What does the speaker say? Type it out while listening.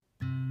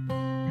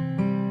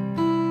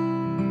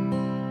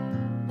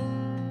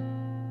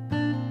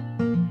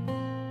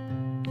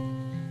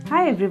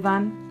Hi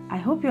everyone, I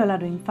hope you all are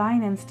doing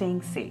fine and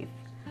staying safe.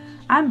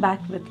 I'm back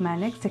with my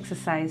next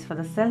exercise for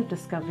the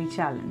self-discovery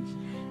challenge.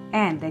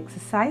 And the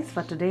exercise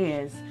for today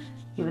is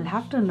you will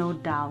have to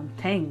note down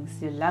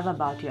things you love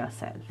about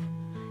yourself.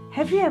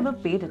 Have you ever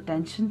paid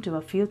attention to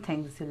a few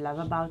things you love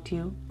about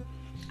you?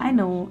 I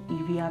know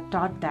we are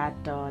taught that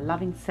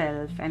loving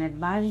self and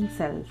admiring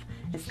self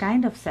is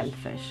kind of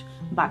selfish,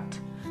 but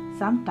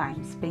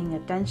sometimes paying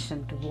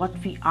attention to what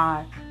we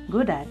are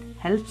good at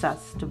helps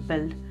us to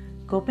build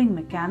coping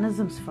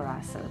mechanisms for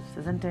ourselves,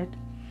 isn't it?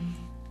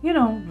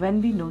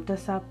 When we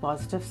notice our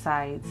positive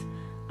sides,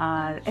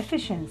 our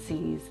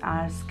efficiencies,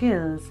 our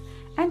skills,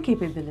 and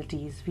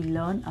capabilities, we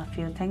learn a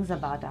few things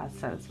about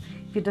ourselves.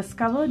 We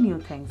discover new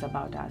things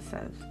about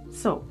ourselves.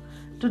 So,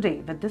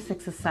 today with this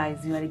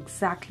exercise, you are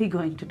exactly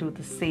going to do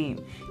the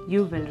same.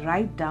 You will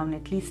write down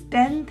at least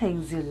 10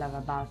 things you love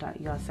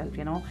about yourself,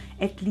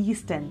 at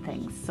least 10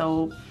 things.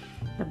 So,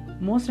 the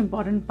most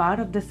important part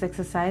of this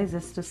exercise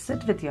is to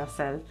sit with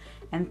yourself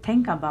and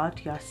think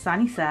about your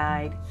sunny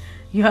side.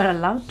 You are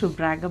allowed to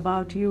brag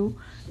about you.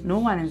 No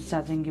one is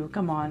judging you.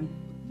 Come on.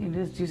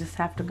 You just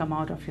have to come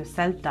out of your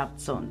self-doubt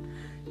zone.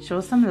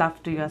 Show some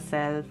love to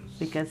yourself,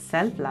 because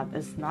self-love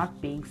is not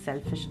being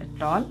selfish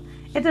at all.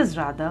 It is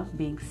rather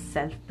being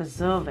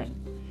self-preserving.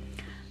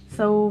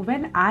 So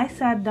when I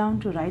sat down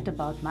to write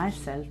about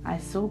myself, I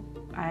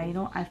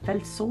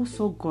felt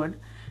so good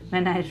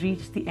when I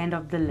reached the end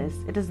of the list.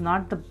 It is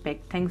not the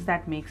big things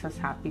that makes us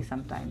happy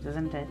sometimes,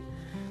 isn't it?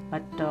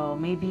 But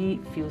maybe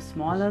few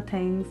smaller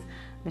things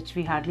which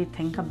we hardly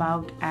think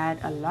about add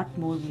a lot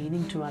more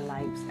meaning to our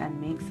lives and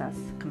makes us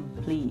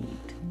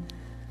complete.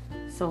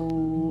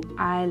 So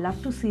I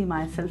love to see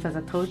myself as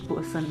a third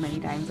person many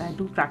times. I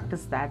do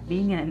practice that,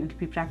 being an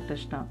NLP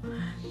practitioner.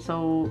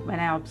 So when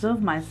I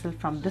observe myself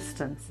from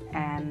distance,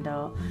 and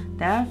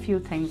there are a few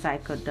things I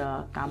could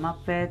come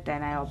up with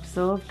and I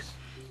observed.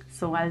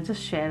 So I'll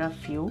just share a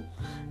few.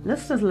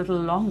 List is a little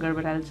longer,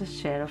 but I'll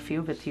just share a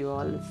few with you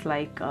all. It's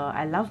like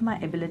I love my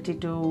ability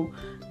to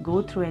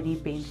go through any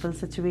painful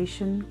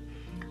situation.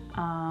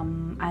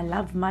 I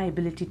love my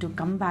ability to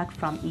come back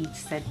from each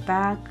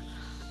setback.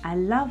 I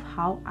love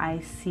how I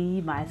see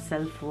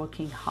myself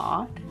working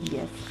hard.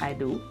 Yes, I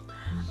do.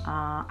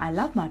 I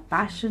love my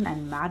passion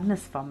and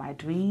madness for my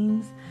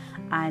dreams.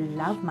 I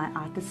love my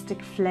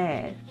artistic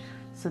flair.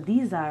 So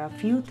these are a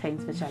few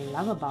things which I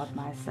love about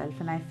myself,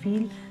 and I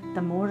feel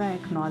the more I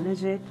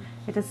acknowledge it,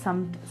 it is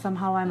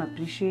somehow I'm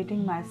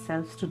appreciating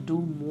myself to do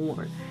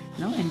more,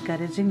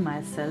 encouraging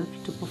myself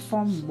to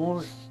perform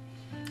more.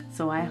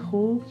 So I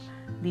hope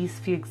these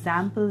few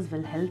examples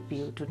will help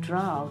you to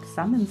draw out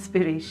some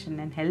inspiration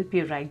and help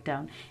you write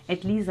down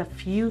at least a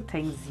few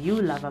things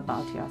you love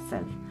about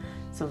yourself.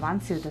 So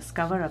once you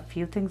discover a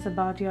few things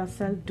about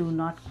yourself, do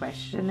not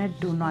question it,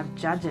 do not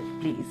judge it,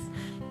 please.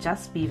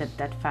 Just be with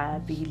that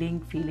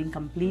feeling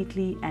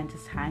completely, and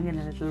just hang in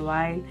a little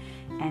while,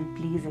 and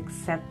please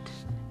accept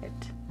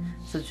it.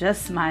 So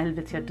just smile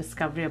with your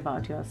discovery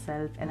about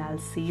yourself, and I'll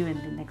see you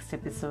in the next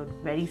episode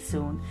very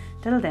soon.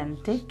 Till then,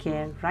 take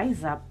care,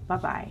 rise up,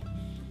 bye-bye.